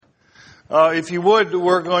If you would,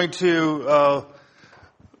 we're going to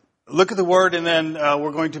look at the Word, and then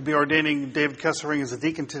we're going to be ordaining David Kesselring as a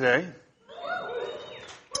deacon today.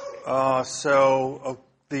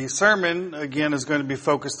 The sermon, again, is going to be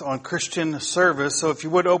focused on Christian service. So if you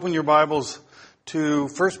would, open your Bibles to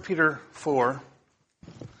 1 Peter 4.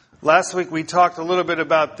 Last week we talked a little bit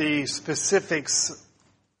about the specifics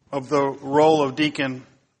of the role of deacon.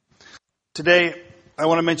 Today I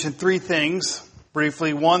want to mention three things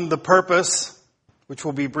briefly. One, the purpose, which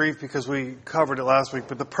will be brief because we covered it last week,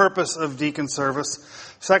 but the purpose of deacon service.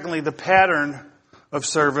 Secondly, the pattern of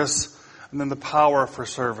service, and then the power for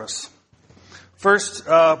service. First,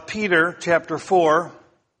 Peter chapter 4,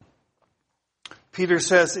 Peter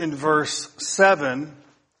says in verse 7,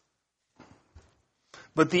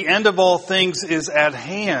 "But the end of all things is at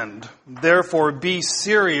hand. Therefore be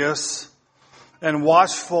serious and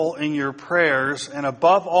watchful in your prayers, and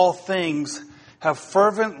above all things have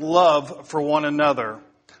fervent love for one another,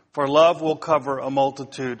 for love will cover a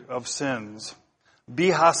multitude of sins. Be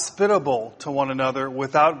hospitable to one another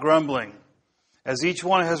without grumbling. As each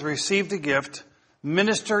one has received a gift,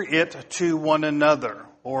 minister it to one another,"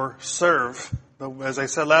 or serve. As I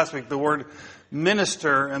said last week, the word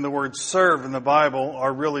minister and the word serve in the Bible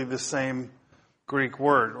are really the same Greek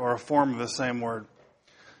word, or a form of the same word.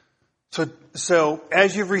 So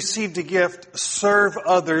as you've received a gift, serve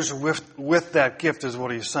others with that gift, is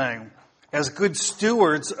what he's saying. As good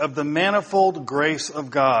stewards of the manifold grace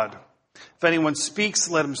of God. If anyone speaks,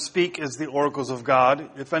 let him speak as the oracles of God.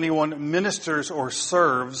 If anyone ministers or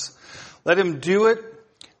serves, let him do it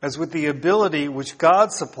as with the ability which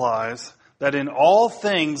God supplies, that in all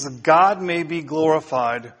things God may be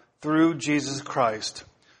glorified through Jesus Christ,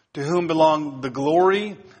 to whom belong the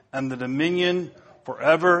glory and the dominion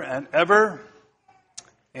forever and ever.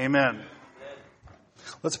 Amen.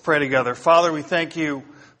 Let's pray together. Father, we thank you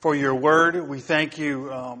for your word. We thank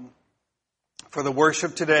you for the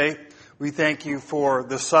worship today. We thank you for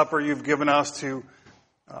the supper you've given us to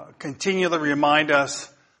continually remind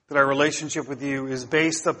us that our relationship with you is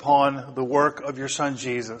based upon the work of your Son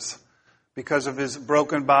Jesus. Because of his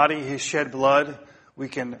broken body, his shed blood, we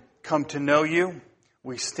can come to know you.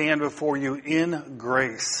 We stand before you in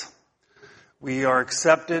grace. We are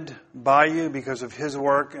accepted by you because of his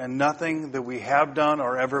work, and nothing that we have done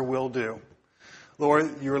or ever will do.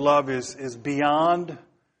 Lord, your love is beyond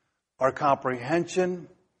our comprehension.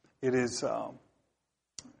 It is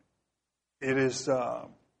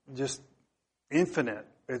just infinite.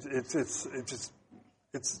 It's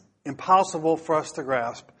impossible for us to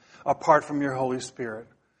grasp apart from your Holy Spirit.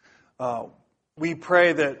 We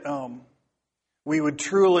pray that we would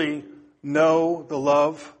truly know the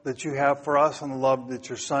love that you have for us and the love that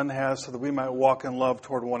your Son has, so that we might walk in love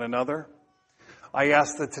toward one another. I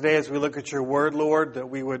ask that today, as we look at your word, Lord,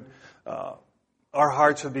 that we would, our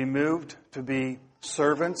hearts would be moved to be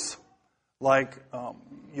servants, like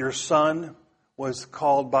your Son was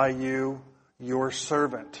called by you, your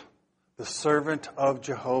servant, the servant of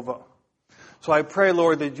Jehovah. So I pray,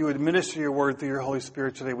 Lord, that you would minister your word through your Holy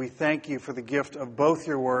Spirit today. We thank you for the gift of both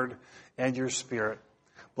your word and your Spirit.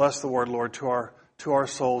 Bless the word, Lord, to our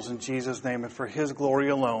souls in Jesus' name, and for his glory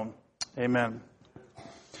alone. Amen.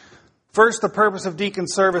 First, the purpose of deacon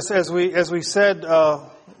service. As we said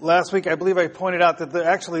last week, I believe I pointed out that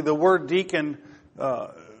the word deacon,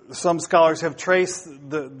 some scholars have traced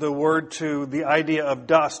the word to the idea of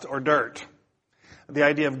dust or dirt. The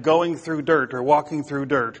idea of going through dirt or walking through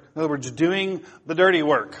dirt. In other words, doing the dirty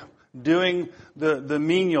work, doing the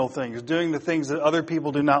menial things, doing the things that other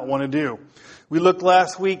people do not want to do. We looked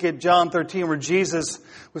last week at John 13, where Jesus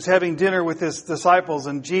was having dinner with his disciples,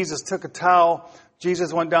 and Jesus took a towel.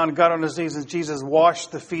 Jesus went down and got on his knees, and Jesus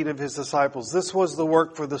washed the feet of his disciples. This was the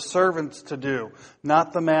work for the servants to do,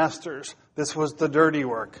 not the masters. This was the dirty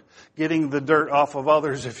work, getting the dirt off of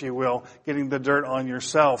others, if you will, getting the dirt on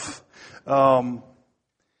yourself.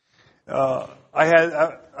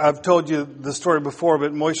 I've told you the story before,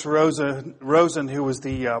 but Moshe Rosen, who was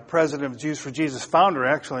the president of Jews for Jesus, founder,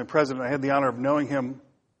 actually, president, I had the honor of knowing him.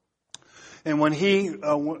 And when he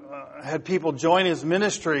had people join his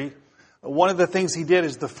ministry, one of the things he did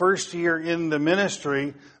is the first year in the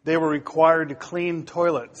ministry, they were required to clean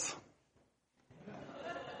toilets.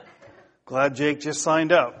 Glad Jake just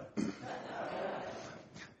signed up.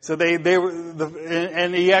 So there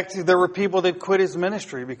were people that quit his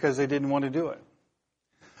ministry because they didn't want to do it.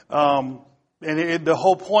 The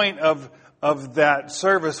whole point of that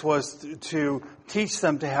service was to teach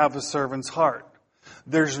them to have a servant's heart.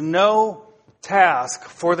 There's no task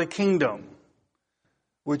for the kingdom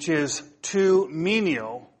which is too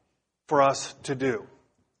menial for us to do.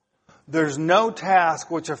 there's no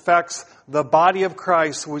task which affects the body of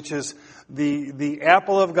Christ, which is the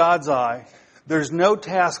apple of God's eye. There's no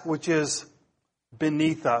task which is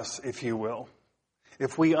beneath us, if you will,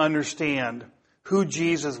 if we understand who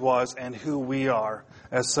Jesus was and who we are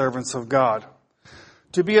as servants of God.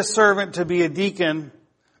 To be a servant, to be a deacon,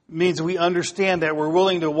 means we understand that we're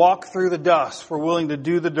willing to walk through the dust. We're willing to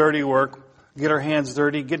do the dirty work, get our hands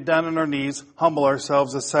dirty, get down on our knees, humble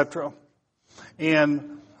ourselves, etc.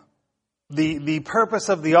 And the purpose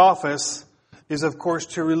of the office is, of course,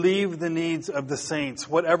 to relieve the needs of the saints,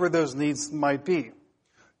 whatever those needs might be,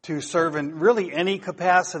 to serve in really any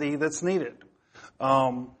capacity that's needed.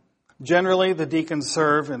 Generally, the deacons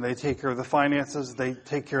serve and they take care of the finances, they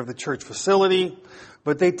take care of the church facility,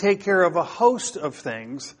 but they take care of a host of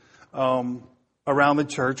things around the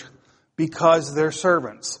church because they're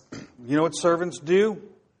servants. You know what servants do?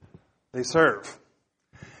 They serve.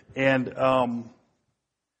 And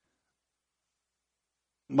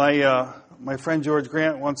my friend George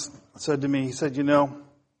Grant once said to me, he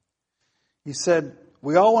said,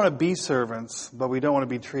 we all want to be servants, but we don't want to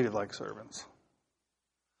be treated like servants.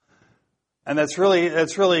 And that's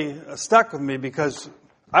really stuck with me because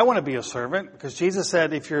I want to be a servant, because Jesus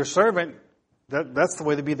said if you're a servant, that's the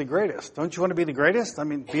way to be the greatest. Don't you want to be the greatest? I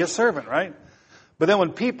mean, be a servant, right? But then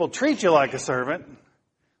when people treat you like a servant,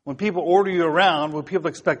 when people order you around, when people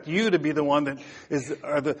expect you to be the one that is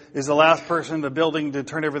the last person in the building to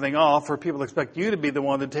turn everything off, or people expect you to be the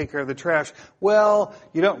one to take care of the trash, well,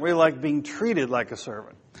 you don't really like being treated like a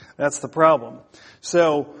servant. That's the problem.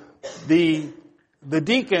 So the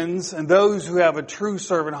deacons and those who have a true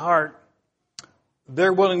servant heart,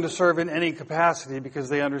 they're willing to serve in any capacity because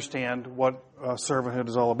they understand what servanthood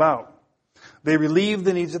is all about. They relieve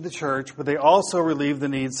the needs of the church, but they also relieve the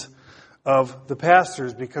needs of the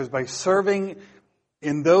pastors, because by serving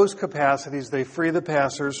in those capacities, they free the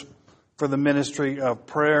pastors for the ministry of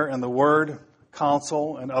prayer and the word,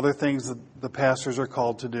 counsel, and other things that the pastors are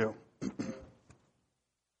called to do.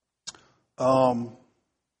 The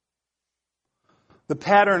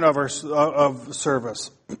pattern of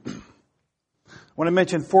service. I want to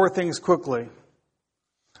mention 4 things quickly.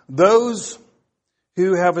 Those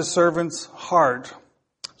who have a servant's heart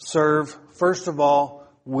serve, first of all,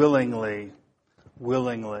 willingly.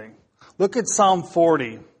 Willingly. Look at Psalm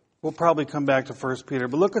 40. We'll probably come back to 1 Peter,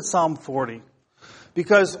 but look at Psalm 40.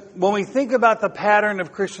 Because when we think about the pattern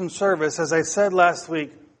of Christian service, as I said last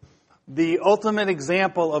week, the ultimate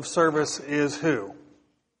example of service is who?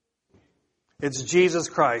 It's Jesus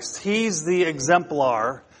Christ. He's the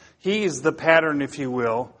exemplar. He's the pattern, if you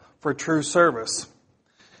will, for true service.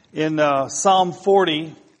 In Psalm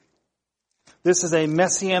 40, this is a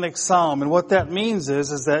messianic psalm. And what that means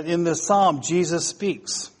is that in this psalm, Jesus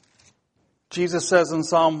speaks. Jesus says in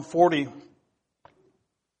Psalm 40,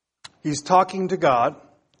 he's talking to God,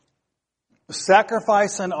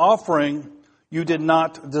 sacrifice and offering you did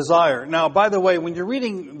not desire. Now, by the way, when you're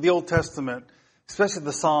reading the Old Testament, especially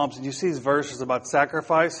the Psalms, and you see these verses about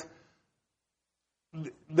sacrifice,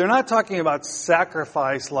 they're not talking about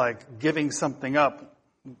sacrifice like giving something up,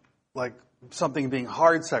 like something being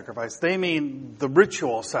hard sacrifice. They mean the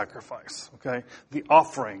ritual sacrifice, okay? The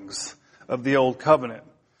offerings of the Old Covenant.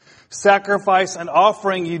 Sacrifice and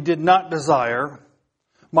offering you did not desire.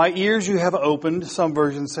 My ears you have opened. Some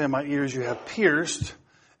versions say my ears you have pierced.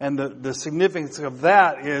 And the significance of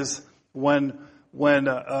that is when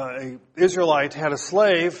an Israelite had a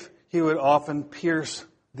slave, he would often pierce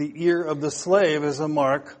the ear of the slave as a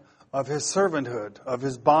mark of his servanthood, of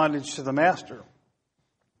his bondage to the master.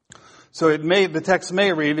 So the text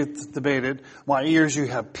may read, it's debated, my ears you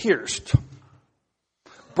have pierced.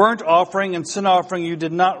 Burnt offering and sin offering you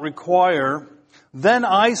did not require. Then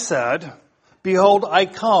I said, behold, I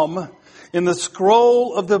come. In the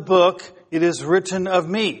scroll of the book, it is written of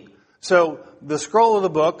me. So the scroll of the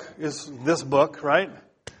book is this book, right?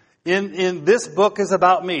 In this book is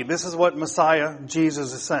about me. This is what Messiah,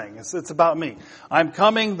 Jesus, is saying. It's about me. I'm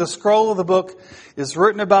coming. The scroll of the book is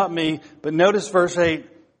written about me. But notice verse 8.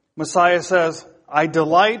 Messiah says, I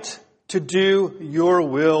delight to do your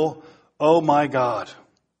will, O my God.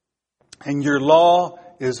 And your law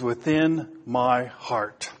is within my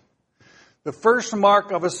heart. The first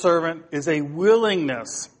mark of a servant is a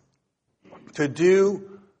willingness to do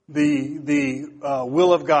the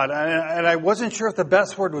will of God. And I wasn't sure if the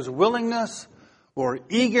best word was willingness or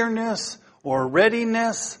eagerness or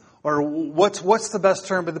readiness or what's the best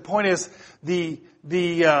term. But the point is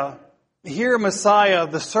here Messiah,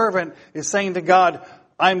 the servant, is saying to God,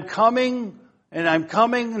 I'm coming, and I'm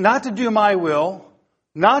coming not to do my will,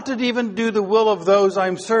 Not to even do the will of those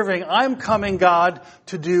I'm serving. I'm coming, God,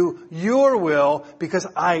 to do your will because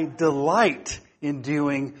I delight in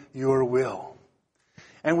doing your will.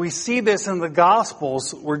 And we see this in the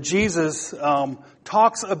Gospels where Jesus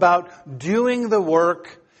talks about doing the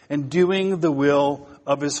work and doing the will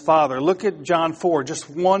of his Father. Look at John 4, just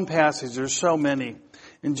one passage. There's so many.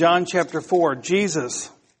 In John chapter 4,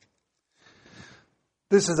 Jesus,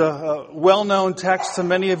 this is a well-known text to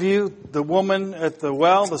many of you. The woman at the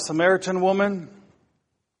well, the Samaritan woman.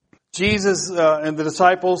 Jesus and the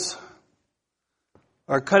disciples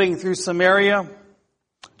are cutting through Samaria.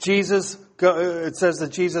 It says that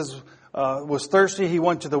Jesus was thirsty. He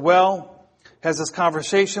went to the well, has this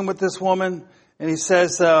conversation with this woman, and he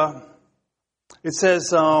says, the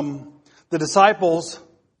disciples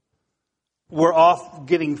were off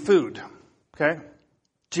getting food. Okay?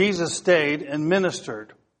 Jesus stayed and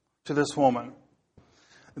ministered to this woman.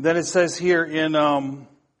 And then it says here in,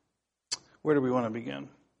 where do we want to begin?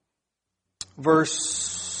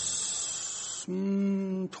 Verse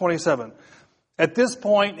 27. At this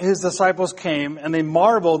point, his disciples came, and they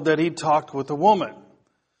marveled that he talked with the woman.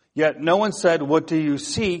 Yet no one said, "What do you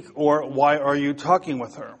seek?" or "Why are you talking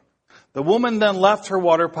with her?" The woman then left her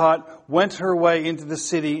water pot, went her way into the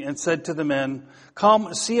city, and said to the men,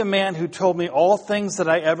 "Come, see a man who told me all things that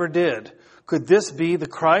I ever did. Could this be the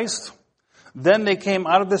Christ?" Then they came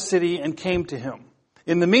out of the city and came to him.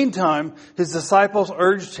 In the meantime, his disciples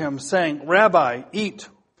urged him, saying, "Rabbi, eat."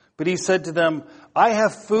 But he said to them, "I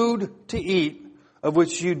have food to eat of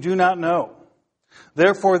which you do not know."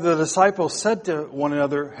 Therefore the disciples said to one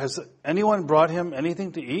another, "Has anyone brought him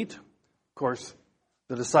anything to eat?" Of course,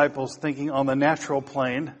 the disciples thinking on the natural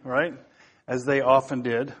plane, right? As they often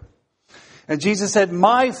did. And Jesus said,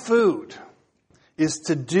 "My food is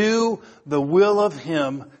to do the will of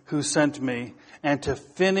him who sent me and to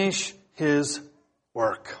finish his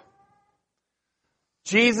work."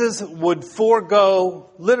 Jesus would forego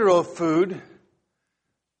literal food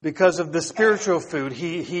because of the spiritual food.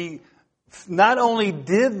 He not only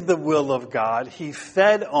did the will of God, he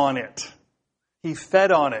fed on it. He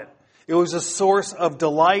fed on it. It was a source of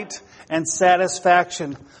delight and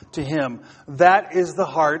satisfaction to him. That is the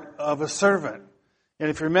heart of a servant. And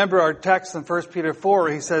if you remember our text in 1 Peter 4,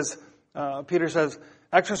 he says, Peter says,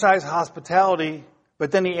 exercise hospitality,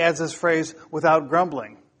 but then he adds this phrase, without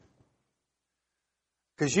grumbling.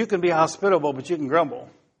 Because you can be hospitable, but you can grumble.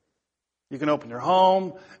 You can open your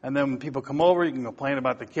home, and then when people come over, you can complain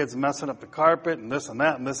about the kids messing up the carpet, and this and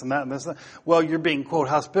that, and this and that, and this and that. Well, you're being, quote,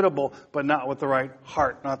 hospitable, but not with the right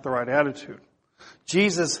heart, not the right attitude.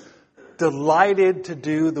 Jesus delighted to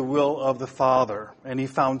do the will of the Father, and he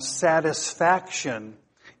found satisfaction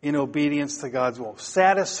in obedience to God's will.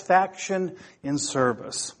 Satisfaction in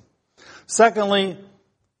service. Secondly,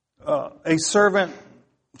 a servant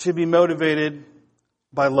should be motivated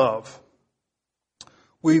by love.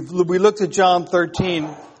 We looked at John 13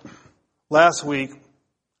 last week.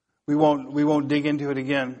 We won't dig into it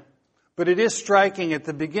again. But it is striking at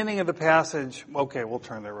the beginning of the passage. Okay, we'll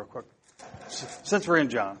turn there real quick. Since we're in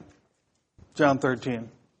John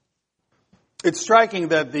 13. It's striking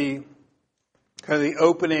that the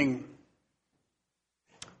opening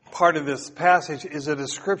part of this passage is a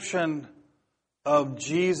description of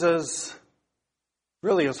Jesus,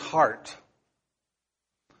 really his heart.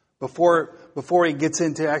 Before he gets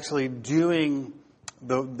into actually doing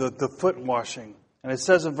the foot washing. And it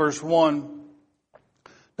says in verse 1,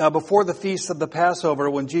 "Now before the feast of the Passover,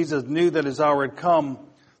 when Jesus knew that his hour had come,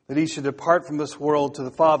 that he should depart from this world to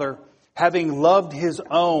the Father, having loved his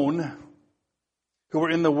own who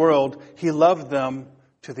were in the world, he loved them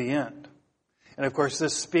to the end." And of course,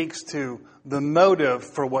 this speaks to the motive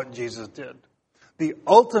for what Jesus did. The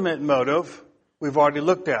ultimate motive, we've already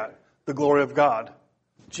looked at, the glory of God.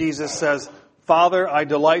 Jesus says, "Father, I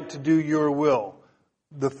delight to do your will."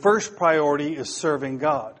 The first priority is serving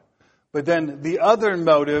God. But then the other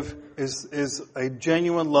motive is a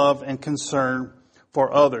genuine love and concern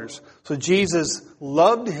for others. So Jesus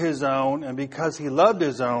loved his own, and because he loved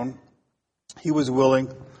his own, he was willing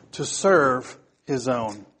to serve his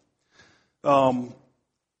own.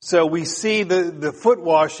 So we see the foot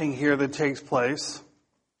washing here that takes place.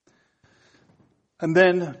 And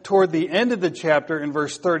then toward the end of the chapter, in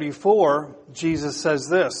verse 34, Jesus says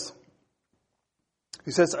this.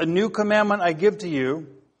 He says, "A new commandment I give to you,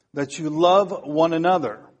 that you love one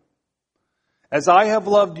another. As I have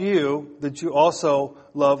loved you, that you also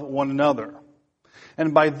love one another.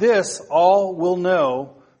 And by this all will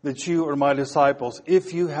know that you are my disciples,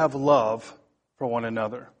 if you have love for one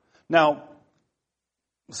another." Now,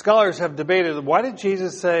 scholars have debated, why did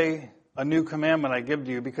Jesus say, "A new commandment I give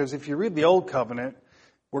to you"? Because if you read the Old Covenant,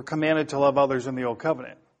 we're commanded to love others in the Old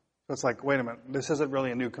Covenant. So it's like, wait a minute, this isn't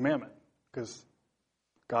really a new commandment, because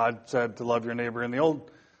God said to love your neighbor in the Old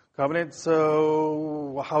Covenant,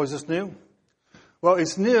 so how is this new? Well,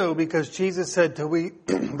 it's new because Jesus said that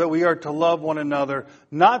we are to love one another,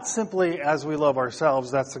 not simply as we love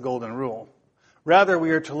ourselves, that's the golden rule. Rather,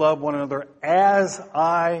 we are to love one another as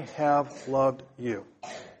I have loved you.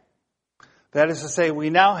 That is to say, we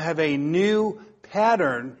now have a new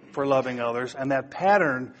pattern for loving others, and that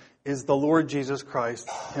pattern is the Lord Jesus Christ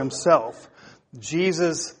himself.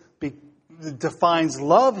 Jesus defines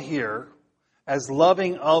love here as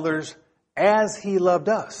loving others as he loved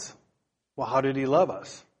us. Well, how did he love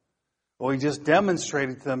us? Well, he just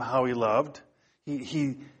demonstrated to them how he loved.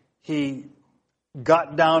 He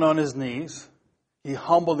got down on his knees. He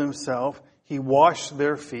humbled himself. He washed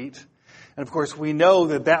their feet. And of course, we know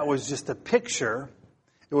that was just a picture.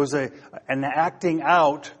 It was an acting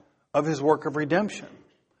out of his work of redemption.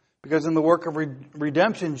 Because in the work of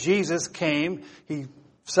redemption, Jesus came, he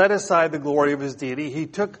set aside the glory of his deity. He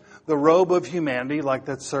took the robe of humanity, like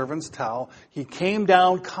that servant's towel. He came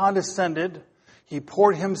down, condescended. He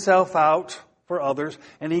poured himself out for others,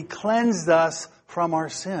 and he cleansed us from our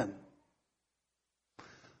sin.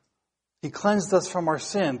 He cleansed us from our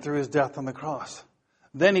sin through his death on the cross.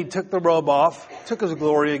 Then he took the robe off, took his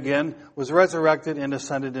glory again, was resurrected, and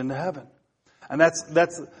ascended into heaven. And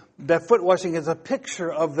that foot washing is a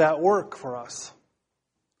picture of that work for us.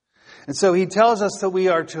 And so he tells us that we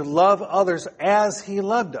are to love others as he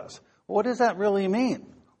loved us. What does that really mean?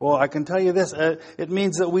 Well, I can tell you this. It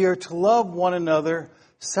means that we are to love one another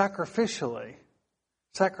sacrificially.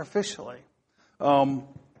 Sacrificially.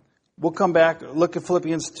 We'll come back, look at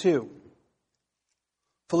Philippians 2.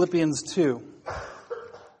 Philippians 2.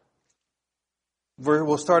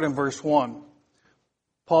 We'll start in verse 1.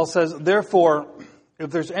 Paul says, therefore, if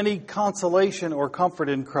there's any consolation or comfort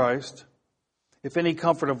in Christ, if any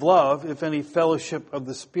comfort of love, if any fellowship of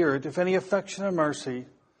the Spirit, if any affection and mercy,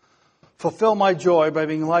 fulfill my joy by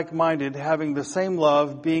being like-minded, having the same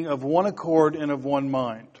love, being of one accord and of one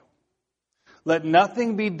mind. Let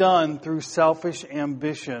nothing be done through selfish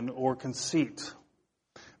ambition or conceit,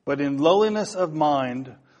 but in lowliness of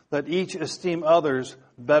mind, let each esteem others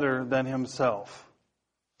better than himself.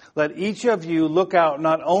 Let each of you look out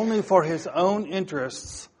not only for his own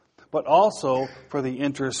interests, but also for the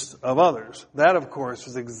interests of others. That, of course,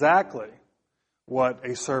 is exactly what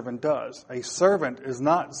a servant does. A servant is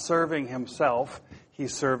not serving himself,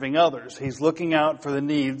 he's serving others. He's looking out for the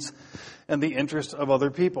needs and the interests of other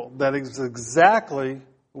people. That is exactly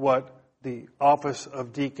what the office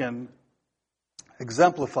of deacon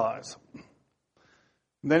exemplifies.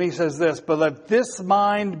 Then he says this, but let this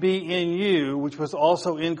mind be in you, which was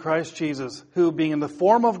also in Christ Jesus, who, being in the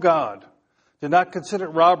form of God, did not consider it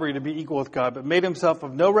robbery to be equal with God, but made himself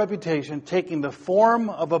of no reputation, taking the form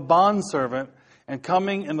of a bondservant and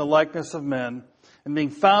coming in the likeness of men. And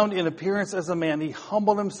being found in appearance as a man, he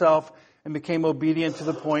humbled himself and became obedient to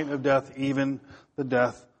the point of death, even the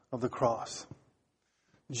death of the cross.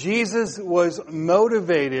 Jesus was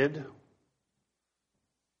motivated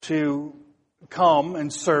to come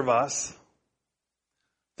and serve us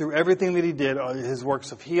through everything that he did, his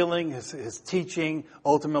works of healing, his teaching,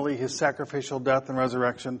 ultimately his sacrificial death and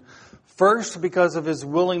resurrection. First, because of his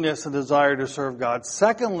willingness and desire to serve God.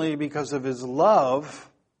 Secondly, because of his love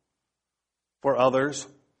for others.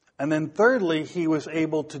 And then thirdly, he was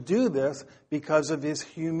able to do this because of his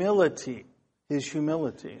humility. His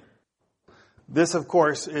humility. This, of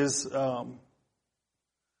course, is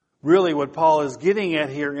really what Paul is getting at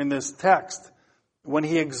here in this text when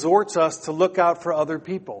he exhorts us to look out for other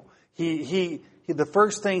people. The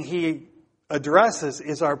first thing he addresses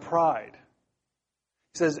is our pride.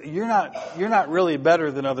 He says, you're not really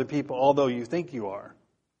better than other people, although you think you are.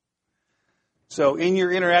 So in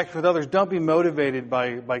your interaction with others, don't be motivated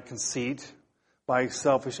by conceit, by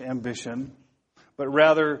selfish ambition, but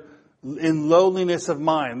rather in lowliness of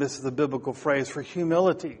mind. This is the biblical phrase for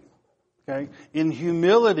humility. Okay? In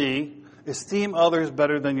humility, esteem others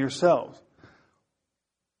better than yourselves.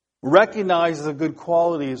 Recognize the good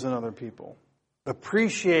qualities in other people.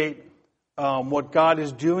 Appreciate what God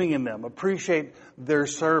is doing in them. Appreciate their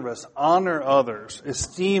service. Honor others.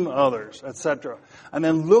 Esteem others, etc. And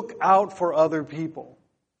then look out for other people.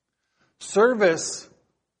 Service,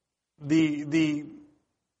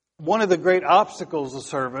 one of the great obstacles of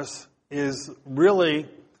service is really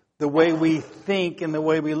the way we think and the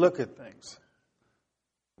way we look at things.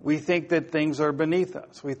 We think that things are beneath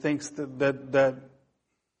us. We think that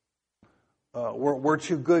we're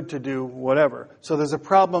too good to do whatever. So there's a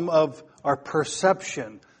problem of our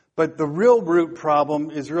perception. But the real root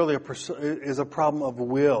problem is really a problem of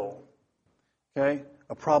will. Okay?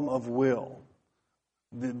 A problem of will.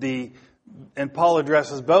 And Paul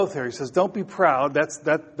addresses both here. He says, don't be proud.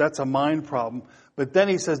 That's a mind problem. But then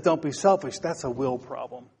he says, don't be selfish. That's a will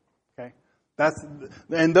problem. Okay?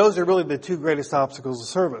 And those are really the two greatest obstacles of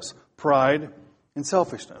service. Pride and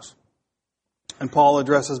selfishness. And Paul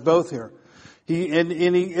addresses both here.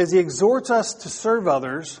 As he exhorts us to serve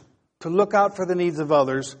others, to look out for the needs of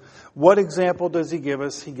others, what example does he give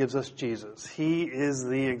us? He gives us Jesus. He is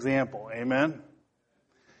the example. Amen?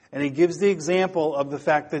 And he gives the example of the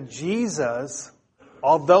fact that Jesus,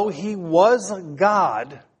 although he was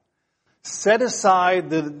God, set aside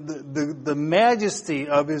the majesty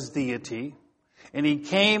of his deity, and he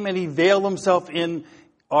came and he veiled himself in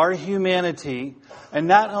our humanity. And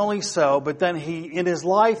not only so, but then in his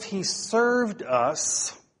life, he served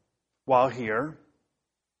us while here.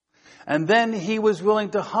 And then he was willing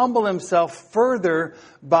to humble himself further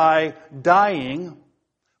by dying.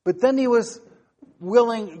 But then he was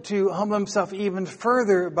willing to humble himself even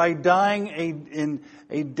further by dying in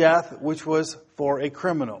a death which was for a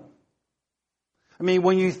criminal. I mean,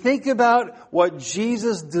 when you think about what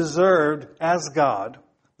Jesus deserved as God,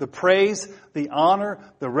 the praise, the honor,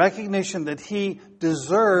 the recognition that he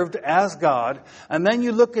deserved as God, and then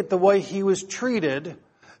you look at the way he was treated,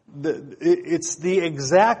 it's the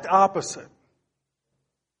exact opposite.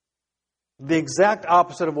 The exact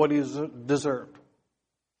opposite of what he deserved.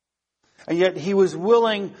 And yet he was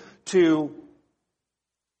willing to,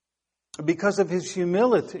 because of his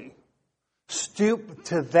humility, stoop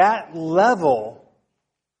to that level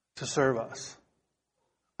to serve us.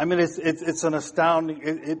 I mean, it's an astounding,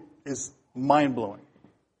 it is mind-blowing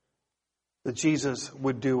that Jesus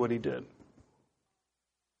would do what he did.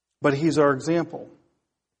 But he's our example.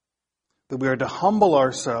 That we are to humble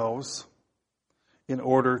ourselves in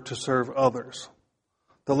order to serve others.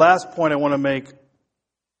 The last point I want to make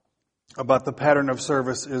about the pattern of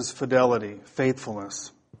service is fidelity,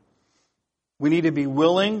 faithfulness. We need to be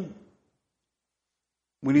willing.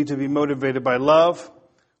 We need to be motivated by love.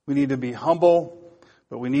 We need to be humble.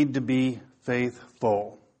 But we need to be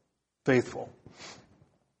faithful. Faithful.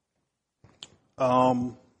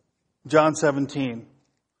 John 17.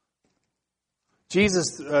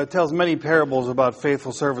 Jesus tells many parables about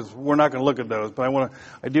faithful service. We're not going to look at those, but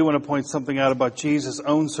I do want to point something out about Jesus'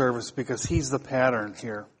 own service because he's the pattern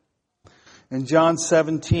here. In John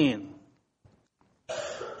 17,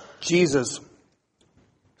 Jesus is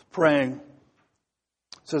praying.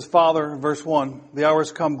 It says, Father, verse 1, the hour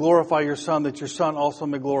has come, glorify your Son, that your Son also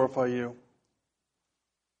may glorify you.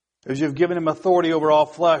 As you have given him authority over all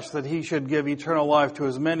flesh, that he should give eternal life to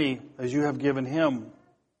as many as you have given him.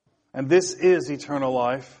 And this is eternal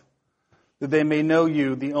life, that they may know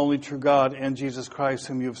you, the only true God, and Jesus Christ,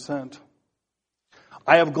 whom you have sent.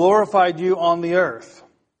 I have glorified you on the earth.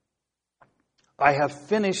 I have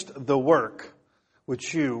finished the work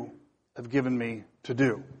which you have given me to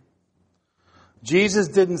do. Jesus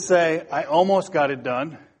didn't say, I almost got it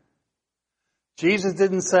done. Jesus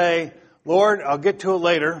didn't say, Lord, I'll get to it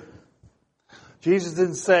later. Jesus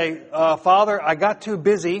didn't say, Father, I got too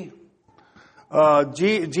busy.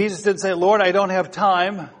 Jesus didn't say, Lord, I don't have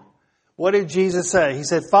time. What did Jesus say? He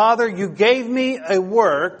said, Father, you gave me a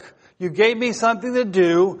work. You gave me something to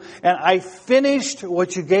do, and I finished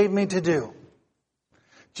what you gave me to do.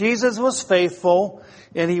 Jesus was faithful,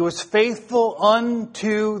 and he was faithful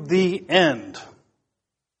unto the end.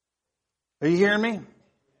 Are you hearing me?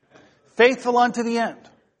 Faithful unto the end.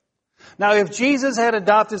 Now, if Jesus had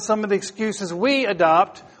adopted some of the excuses we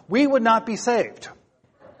adopt, we would not be saved.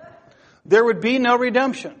 There would be no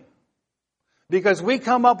redemption. Because we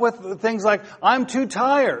come up with things like, I'm too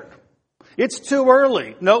tired. It's too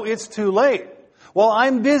early. No, it's too late. Well,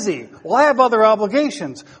 I'm busy. Well, I have other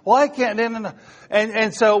obligations. Well, I can't.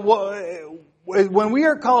 And so when we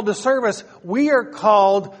are called to service, we are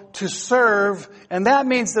called to serve. And that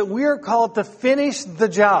means that we are called to finish the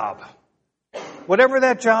job. Whatever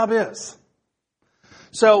that job is.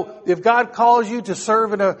 So if God calls you to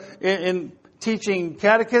serve in teaching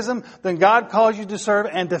catechism, then God calls you to serve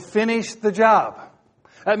and to finish the job.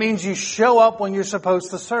 That means you show up when you're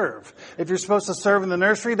supposed to serve. If you're supposed to serve in the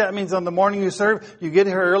nursery, that means on the morning you serve, you get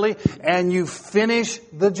here early and you finish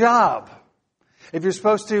the job. If you're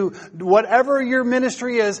supposed to, whatever your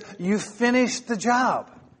ministry is, you finish the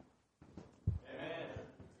job. Amen.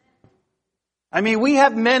 I mean, we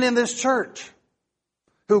have men in this church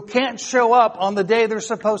who can't show up on the day they're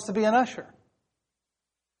supposed to be an usher.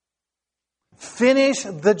 Finish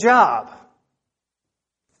the job.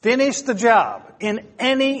 Finish the job in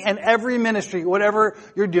any and every ministry, whatever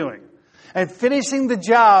you're doing. And finishing the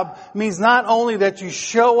job means not only that you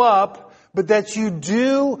show up, but that you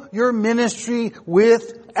do your ministry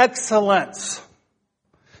with excellence.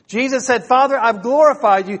 Jesus said, Father, I've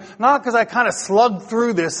glorified you, not because I kind of slugged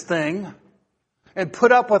through this thing and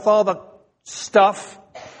put up with all the stuff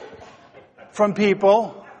from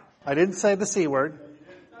people. I didn't say the C word.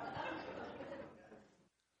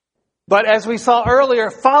 But as we saw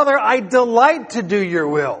earlier, Father, I delight to do your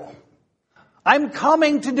will. I'm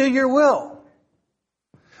coming to do your will.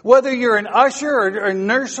 Whether you're an usher or a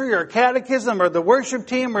nursery or a catechism or the worship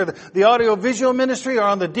team or the audiovisual ministry or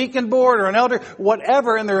on the deacon board or an elder,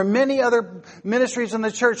 whatever, and there are many other ministries in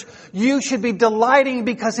the church, you should be delighting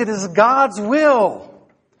because it is God's will.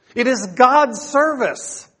 It is God's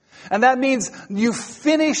service. And that means you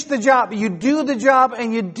finish the job, you do the job,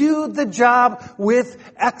 and you do the job with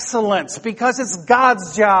excellence because it's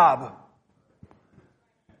God's job.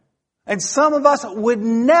 And some of us would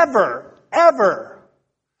never, ever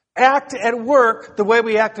act at work the way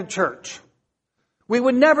we act at church. We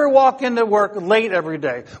would never walk into work late every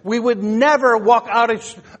day. We would never walk out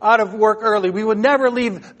of work early. We would never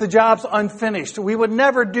leave the jobs unfinished. We would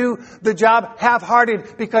never do the job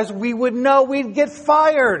half-hearted because we would know we'd get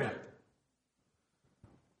fired.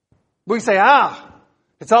 We say,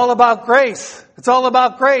 it's all about grace. It's all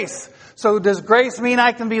about grace. So does grace mean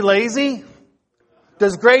I can be lazy?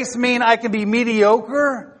 Does grace mean I can be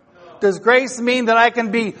mediocre? Does grace mean that I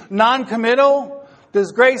can be non-committal?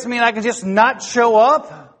 Does grace mean I can just not show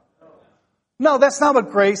up? No, that's not what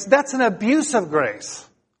grace, that's an abuse of grace.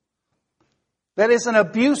 That is an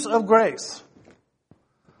abuse of grace.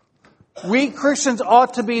 We Christians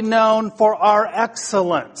ought to be known for our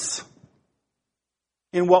excellence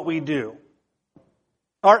in what we do.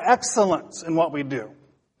 Our excellence in what we do.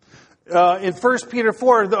 In 1 Peter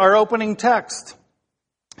 4, our opening text,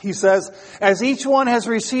 he says, as each one has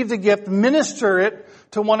received a gift, minister it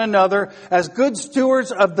to one another as good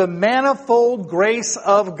stewards of the manifold grace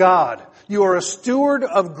of God. You are a steward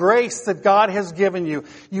of grace that God has given you.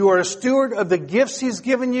 You are a steward of the gifts He's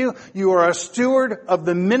given you. You are a steward of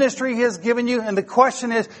the ministry He has given you. And the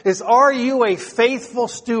question is are you a faithful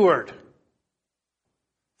steward?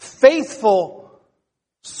 Faithful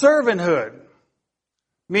servanthood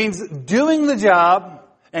means doing the job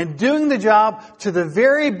and doing the job to the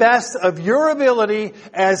very best of your ability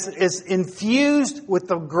as is infused with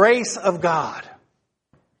the grace of God.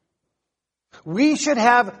 We should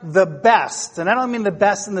have the best, and I don't mean the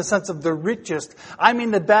best in the sense of the richest. I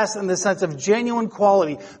mean the best in the sense of genuine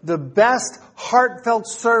quality. The best heartfelt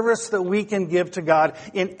service that we can give to God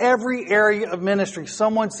in every area of ministry.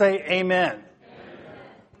 Someone say amen.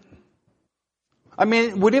 I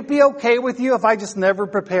mean, would it be okay with you if I just never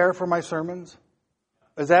prepare for my sermons?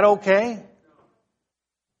 Is that okay?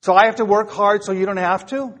 So I have to work hard so you don't have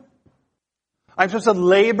to? I'm supposed to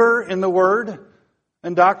labor in the Word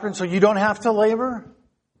and doctrine so you don't have to labor?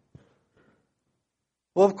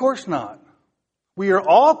 Well, of course not. We are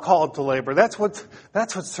all called to labor. That's what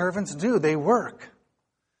servants do. They work.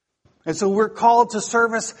 And so we're called to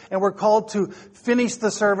service, and we're called to finish the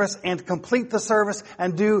service and complete the service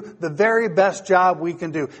and do the very best job we can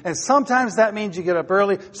do. And sometimes that means you get up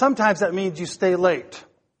early. Sometimes that means you stay late.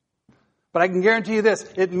 But I can guarantee you this,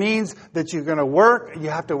 it means that you're going to work, you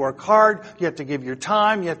have to work hard, you have to give your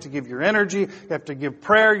time, you have to give your energy, you have to give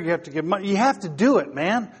prayer, you have to give money. You have to do it,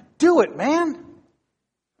 man. Do it, man.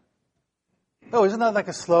 Oh, isn't that like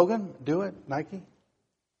a slogan? Do it, Nike?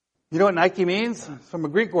 You know what Nike means? It's from a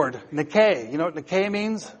Greek word, Nike. You know what Nike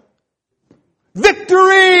means?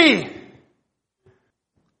 Victory! You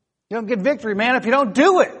don't get victory, man, if you don't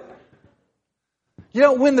do it. You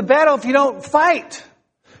don't win the battle if you don't fight.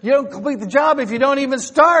 You don't complete the job if you don't even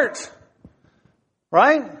start.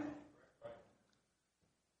 Right?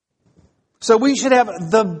 So we should have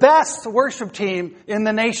the best worship team in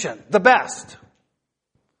the nation. The best.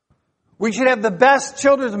 We should have the best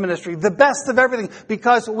children's ministry, the best of everything,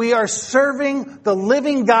 because we are serving the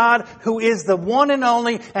living God who is the one and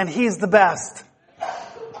only, and He's the best.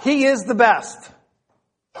 He is the best.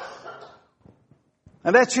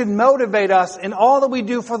 And that should motivate us in all that we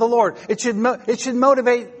do for the Lord. It should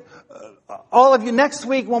motivate all of you. Next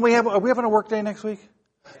week, when are we having a work day next week?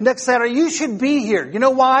 Next Saturday, you should be here. You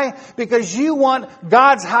know why? Because you want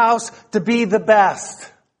God's house to be the best.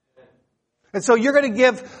 And so you're going to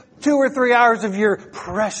give 2 or 3 hours of your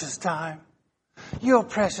precious time. Your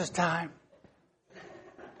precious time.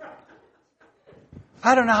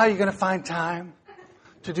 I don't know how you're going to find time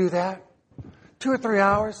to do that. 2 or 3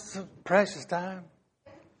 hours of precious time.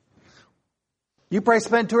 You probably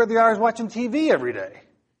spend 2 or 3 hours watching TV every day.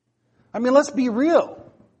 I mean, let's be real.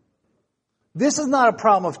 This is not a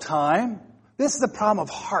problem of time. This is a problem of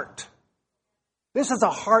heart. This is a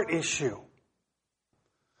heart issue.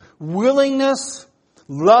 Willingness,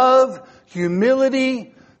 love,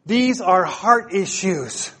 humility, these are heart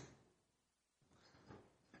issues.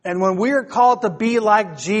 And when we are called to be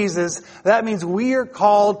like Jesus, that means we are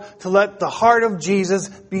called to let the heart of Jesus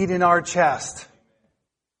beat in our chest.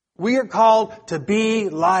 We are called to be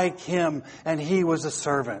like Him, and He was a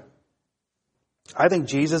servant. I think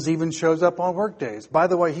Jesus even shows up on work days. By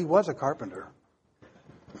the way, He was a carpenter.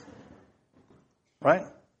 Right?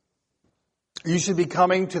 You should be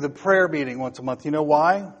coming to the prayer meeting once a month. You know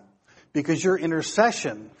why? Because your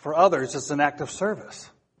intercession for others is an act of service.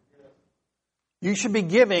 You should be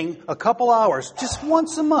giving a couple hours, just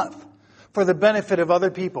once a month, for the benefit of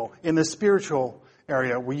other people in the spiritual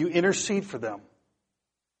area where you intercede for them.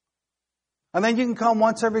 And then you can come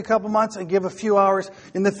once every couple months and give a few hours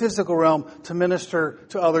in the physical realm to minister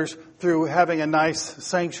to others through having a nice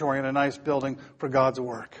sanctuary and a nice building for God's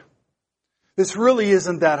work. This really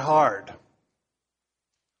isn't that hard.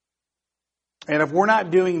 And if we're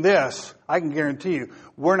not doing this, I can guarantee you,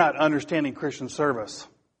 we're not understanding Christian service.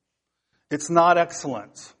 It's not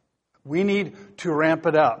excellence. We need to ramp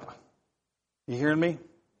it up. You hearing me?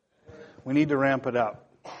 We need to ramp it up.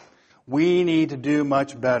 We need to do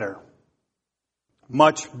much better.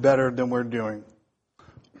 Much better than we're doing.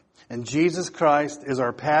 And Jesus Christ is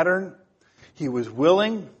our pattern. He was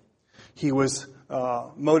willing. He was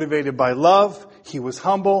motivated by love. He was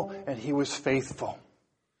humble. And He was faithful.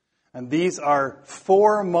 And these are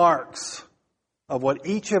 4 marks of what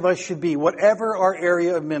each of us should be, whatever our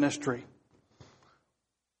area of ministry.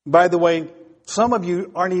 By the way, some of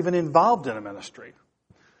you aren't even involved in a ministry.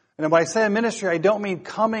 And when I say a ministry, I don't mean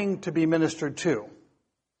coming to be ministered to.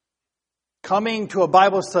 Coming to a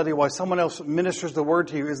Bible study while someone else ministers the word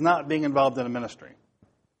to you is not being involved in a ministry.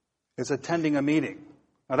 It's attending a meeting.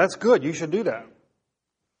 Now that's good. You should do that.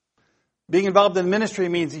 Being involved in ministry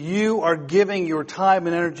means you are giving your time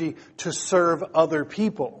and energy to serve other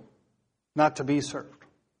people, not to be served.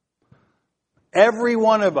 Every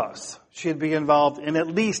one of us should be involved in at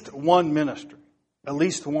least one ministry. At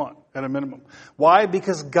least one, at a minimum. Why?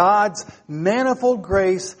 Because God's manifold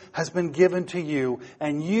grace has been given to you,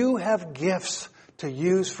 and you have gifts to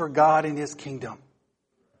use for God in His kingdom.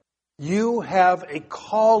 You have a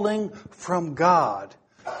calling from God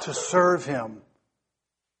to serve Him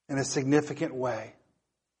in a significant way.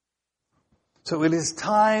 So it is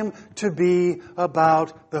time to be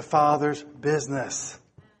about the Father's business.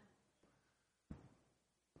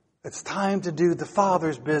 It's time to do the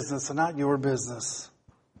Father's business and not your business.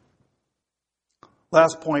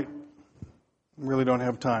 Last point. I really don't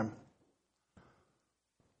have time.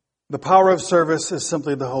 The power of service is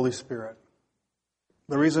simply the Holy Spirit.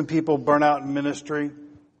 The reason people burn out in ministry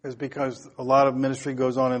is because a lot of ministry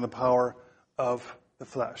goes on in the power of the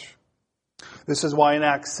flesh. This is why in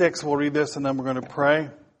Acts 6, we'll read this and then we're going to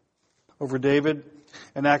pray over David.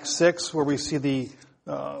 In Acts 6, where we see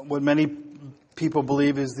what many people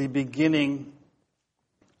believe is the beginning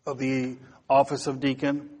of the office of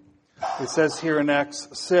deacon. It says here in Acts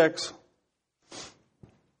 6,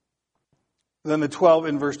 then the 12,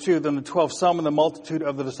 in verse 2, then the 12 summoned the multitude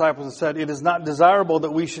of the disciples and said, "It is not desirable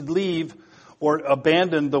that we should leave or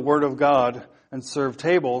abandon the word of God and serve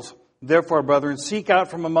tables. Therefore, brethren, seek out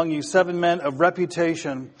from among you 7 men of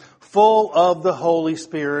reputation, full of the Holy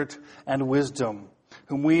Spirit and wisdom,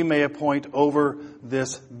 whom we may appoint over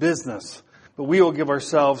this business. But we will give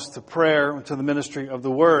ourselves to prayer and to the ministry of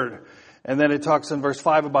the word." And then it talks in verse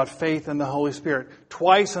 5 about faith and the Holy Spirit.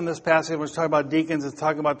 Twice in this passage, when it's talking about deacons, it's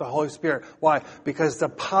talking about the Holy Spirit. Why? Because the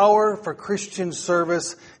power for Christian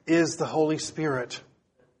service is the Holy Spirit.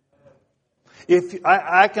 If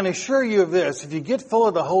I can assure you of this, if you get full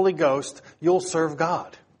of the Holy Ghost, you'll serve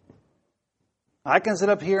God. I can sit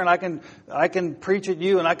up here and I can preach at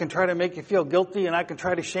you and I can try to make you feel guilty and I can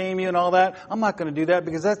try to shame you and all that. I'm not going to do that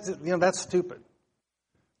because that's stupid.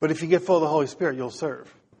 But if you get full of the Holy Spirit, you'll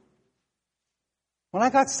serve. When I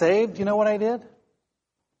got saved, you know what I did?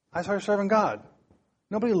 I started serving God.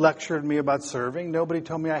 Nobody lectured me about serving. Nobody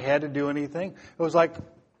told me I had to do anything. It was like,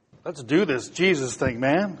 let's do this Jesus thing,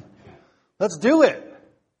 man. Let's do it.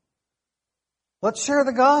 Let's share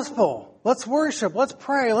the gospel. Let's worship. Let's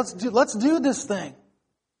pray. Let's do this thing.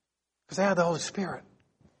 Because I have the Holy Spirit.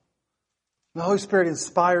 The Holy Spirit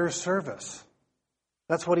inspires service.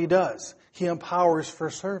 That's what He does. He empowers for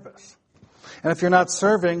service. And if you're not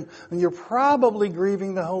serving, then you're probably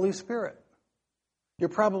grieving the Holy Spirit. You're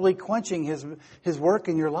probably quenching His work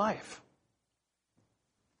in your life.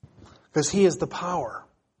 Because He is the power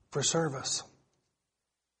for service.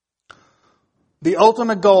 The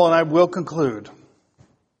ultimate goal, and I will conclude,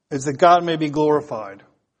 is that God may be glorified.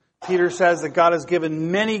 Peter says that God has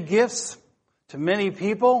given many gifts to many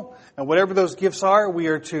people, and whatever those gifts are, we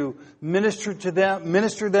are to minister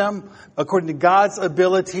them according to God's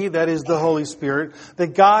ability, that is the Holy Spirit,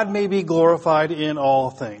 that God may be glorified in all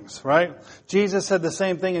things, right? Jesus said the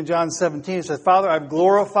same thing in John 17. He says, Father, I've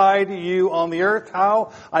glorified you on the earth.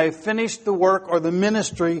 How? I have finished the work or the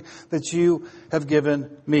ministry that you have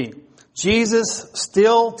given me. Jesus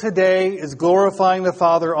still today is glorifying the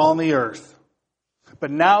Father on the earth, but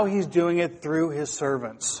now He's doing it through His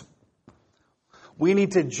servants. We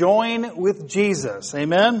need to join with Jesus.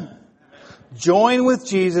 Amen? Join with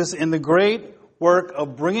Jesus in the great work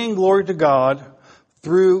of bringing glory to God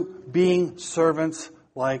through being servants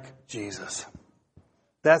like Jesus.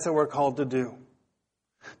 That's what we're called to do.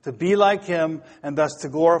 To be like Him and thus to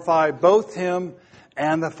glorify both Him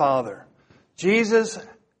and the Father. Jesus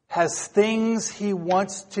has things He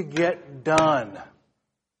wants to get done,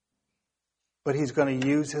 but He's going to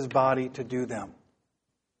use His body to do them.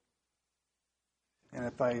 And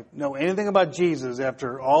if I know anything about Jesus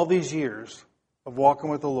after all these years of walking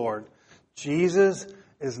with the Lord, Jesus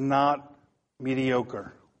is not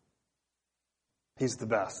mediocre. He's the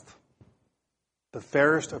best. The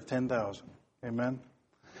fairest of 10,000. Amen?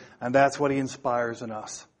 And that's what He inspires in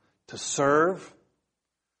us. To serve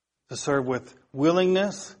with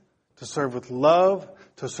willingness, to serve with love,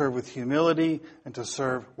 to serve with humility, and to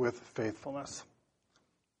serve with faithfulness.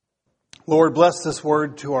 Lord, bless this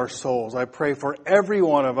word to our souls. I pray for every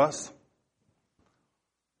one of us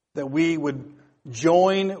that we would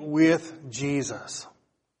join with Jesus.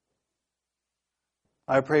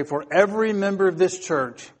 I pray for every member of this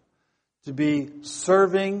church to be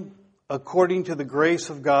serving according to the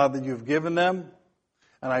grace of God that you've given them.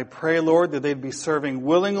 And I pray, Lord, that they'd be serving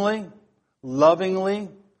willingly, lovingly,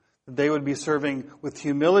 that they would be serving with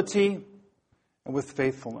humility and with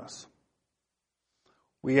faithfulness.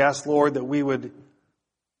 We ask, Lord, that we would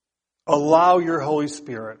allow your Holy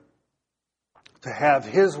Spirit to have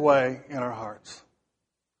His way in our hearts.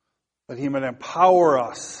 That He might empower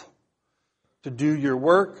us to do your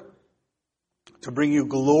work, to bring you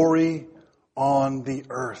glory on the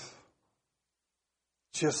earth.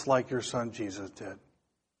 Just like your Son Jesus did.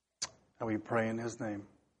 And we pray in His name.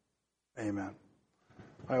 Amen.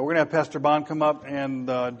 All right, we're going to have Pastor Bond come up, and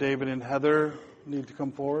David and Heather need to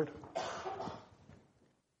come forward.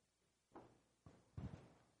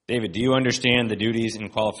 David, do you understand the duties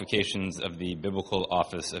and qualifications of the biblical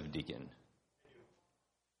office of deacon?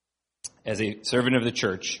 As a servant of the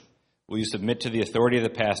church, will you submit to the authority of the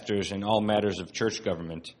pastors in all matters of church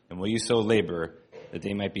government, and will you so labor that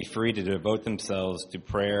they might be free to devote themselves to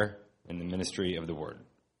prayer and the ministry of the word?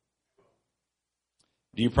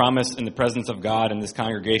 Do you promise in the presence of God and this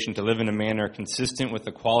congregation to live in a manner consistent with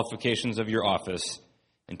the qualifications of your office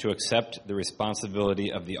and to accept the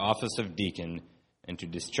responsibility of the office of deacon and to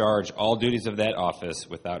discharge all duties of that office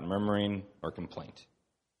without murmuring or complaint?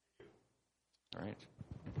 All right.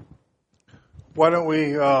 Why don't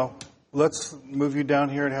we, let's move you down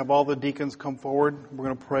here and have all the deacons come forward. We're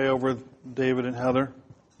going to pray over David and Heather.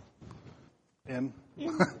 In.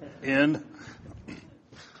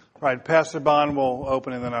 All right, Pastor Bond will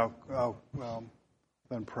open, and then I'll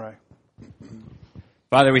then pray.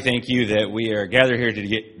 Father, we thank you that we are gathered here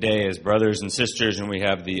today as brothers and sisters, and we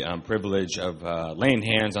have the privilege of laying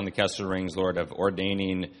hands on the Kessler rings, Lord, of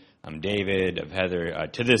ordaining David, of Heather,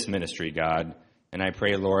 to this ministry, God. And I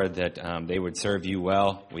pray, Lord, that they would serve you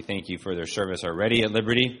well. We thank you for their service already at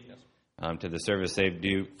Liberty, to the service they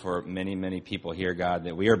do for many, many people here, God,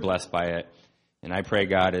 that we are blessed by it. And I pray,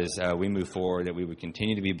 God, as we move forward, that we would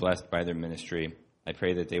continue to be blessed by their ministry. I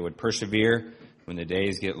pray that they would persevere when the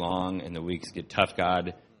days get long and the weeks get tough,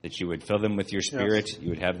 God, that you would fill them with your Spirit. Yes. You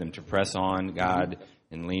would have them to press on, God,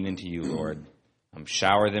 and lean into you, Lord.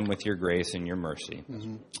 Shower them with your grace and your mercy.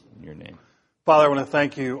 In your name. Father, I want to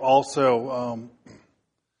thank you also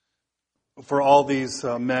for all these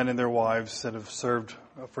men and their wives that have served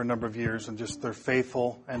for a number of years and just their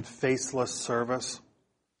faithful and faceless service.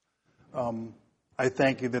 I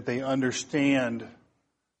thank you that they understand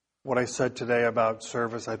what I said today about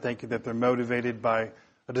service. I thank you that they're motivated by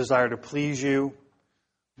a desire to please you,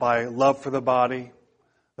 by love for the body,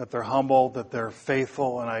 that they're humble, that they're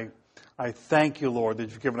faithful. And I thank you, Lord,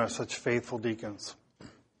 that you've given us such faithful deacons.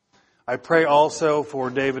 I pray also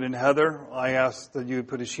for David and Heather. I ask that you would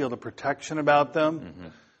put a shield of protection about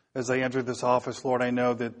them as they enter this office. Lord, I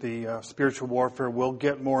know that the spiritual warfare will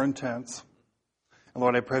get more intense. And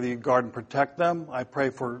Lord, I pray that you guard and protect them. I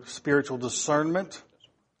pray for spiritual discernment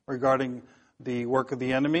regarding the work of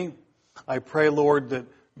the enemy. I pray, Lord, that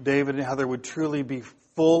David and Heather would truly be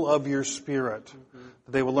full of your Spirit.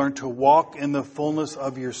 That they would learn to walk in the fullness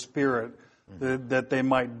of your Spirit. That they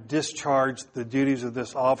might discharge the duties of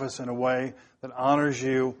this office in a way that honors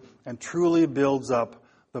you and truly builds up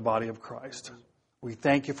the body of Christ. We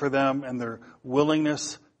thank you for them and their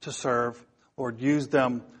willingness to serve. Lord, use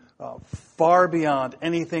them far beyond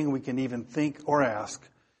anything we can even think or ask.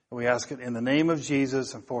 And we ask it in the name of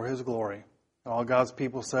Jesus and for His glory. All God's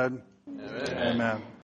people said, Amen. Amen.